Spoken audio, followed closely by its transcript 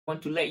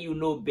Want to let you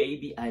know,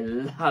 baby, I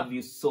love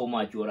you so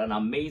much. You're an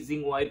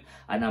amazing wife,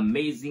 an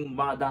amazing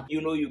mother. You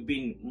know, you've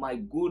been my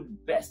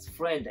good best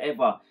friend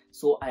ever.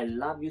 So I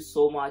love you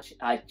so much.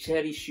 I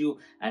cherish you,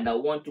 and I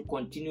want to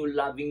continue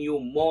loving you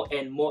more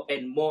and more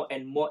and more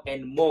and more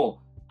and more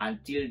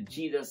until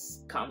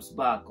Jesus comes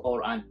back,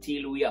 or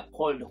until we are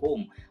called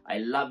home. I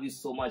love you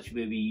so much,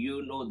 baby.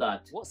 You know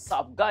that. What's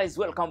up, guys?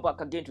 Welcome back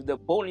again to the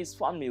Bonus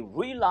Family.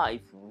 Real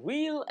life,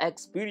 real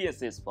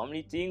experiences,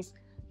 family things.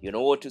 You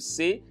know what to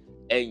say?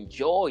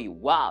 Enjoy.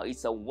 Wow,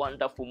 it's a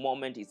wonderful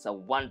moment. It's a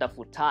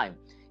wonderful time.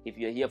 If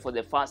you're here for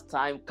the first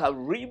time,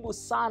 karibu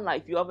sana.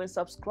 If you haven't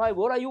subscribed,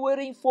 what are you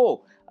waiting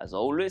for? As I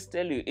always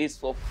tell you, it's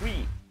for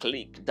free.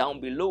 Click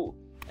down below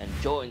and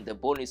join the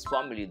Bonus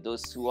Family.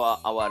 Those who are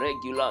our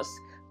regulars,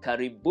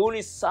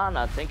 karibuni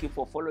sana. Thank you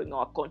for following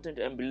our content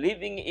and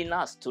believing in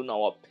us.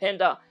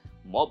 Tunawapenda.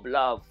 Mob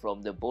love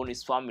from the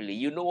Bonus Family.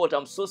 You know what?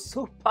 I'm so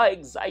super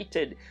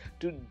excited.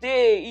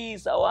 Today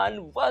is our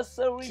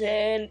anniversary.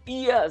 10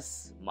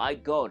 years. My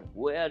God,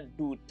 where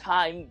do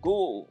time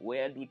go?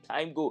 Where do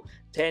time go?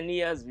 10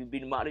 years. We've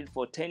been married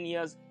for 10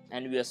 years.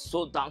 And we are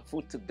so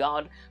thankful to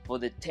God for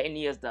the 10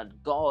 years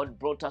that God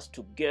brought us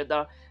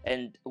together.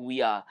 And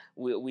we are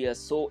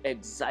so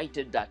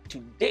excited that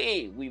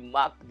today we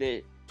mark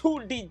the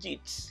 2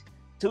 digits.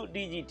 2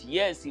 digit.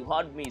 Yes, you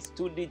heard me. It's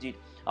 2 digit.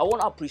 I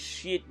want to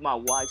appreciate my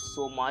wife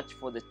so much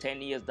for the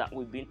 10 years that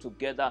we've been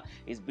together.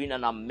 It's been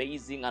an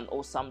amazing and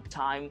awesome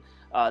time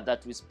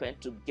that we spent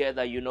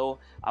together. You know,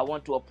 I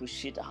want to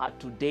appreciate her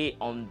today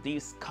on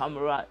this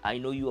camera. I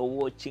know you are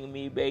watching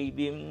me,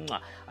 baby.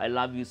 I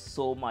love you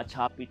so much.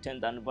 Happy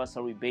 10th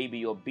anniversary, baby.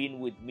 You've been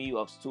with me. You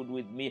have stood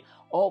with me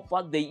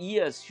over the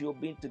years.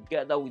 You've been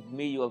together with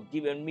me. You have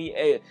given me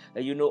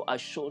a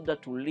shoulder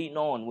to lean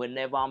on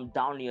whenever I'm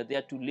down. You're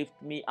there to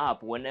lift me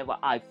up whenever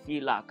I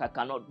feel like I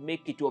cannot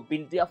make it. You've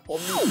been there for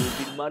me.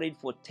 We've been married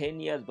for 10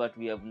 years, but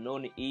we have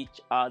known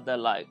each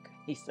other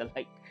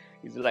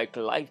it's like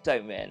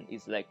lifetime, man.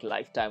 It's like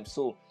lifetime.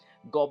 So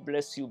God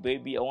bless you,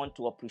 baby. I want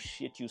to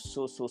appreciate you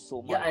so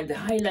much. Yeah, and the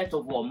highlight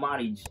of our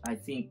marriage, I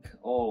think,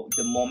 or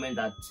the moment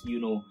that, you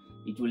know,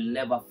 it will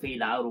never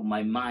fade out of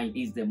my mind,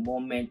 is the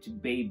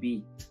moment,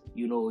 baby,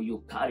 you know,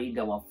 you carried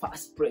our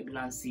first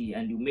pregnancy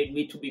and you made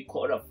me to be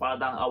called a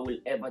father. I will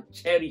ever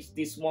cherish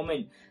this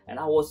moment. And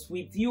I was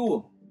with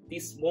you.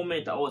 This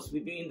moment, I was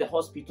with you in the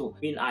hospital. I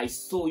mean, I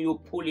saw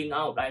you pulling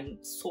out. I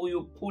saw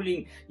you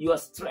pulling your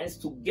strengths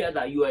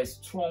together. You are a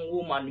strong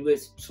woman. You are a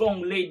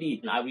strong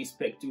lady. And I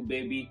respect you,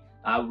 baby.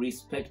 I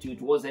respect you.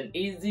 It wasn't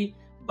easy,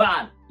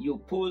 but you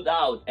pulled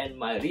out. And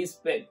my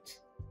respect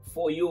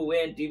for you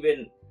went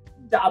even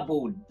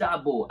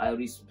double. I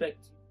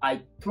respect you. I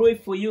pray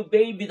for you,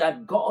 baby,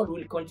 that God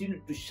will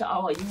continue to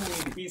shower you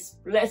with His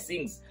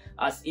blessings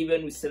as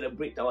even we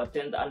celebrate our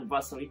 10th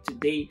anniversary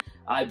today.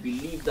 I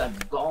believe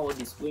that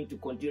God is going to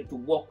continue to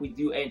walk with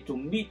you and to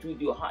meet with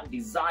your heart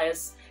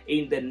desires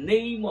in the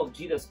name of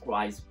Jesus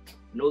Christ.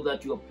 Know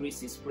that your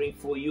priest is praying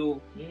for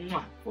you.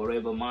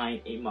 Forever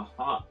mine in my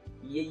heart.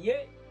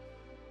 Yeah.